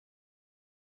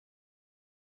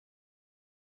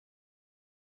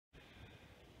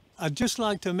I'd just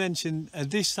like to mention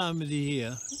at this time of the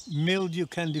year, mildew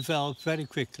can develop very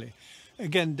quickly.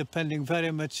 Again, depending very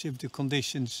much if the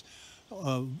conditions,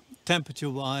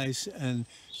 temperature-wise and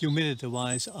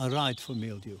humidity-wise, are right for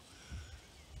mildew.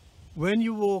 When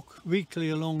you walk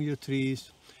weekly along your trees,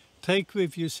 take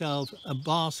with yourself a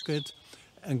basket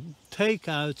and take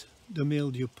out the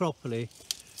mildew properly.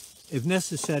 If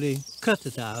necessary, cut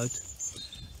it out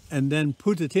and then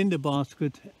put it in the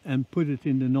basket and put it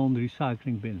in the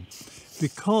non-recycling bin.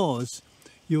 Because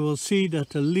you will see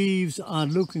that the leaves are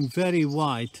looking very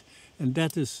white, and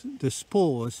that is the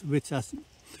spores, which are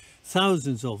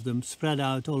thousands of them spread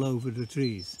out all over the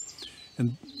trees.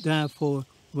 And therefore,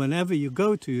 whenever you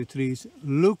go to your trees,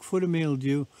 look for the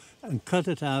mildew and cut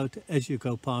it out as you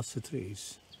go past the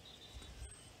trees.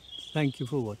 Thank you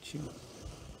for watching.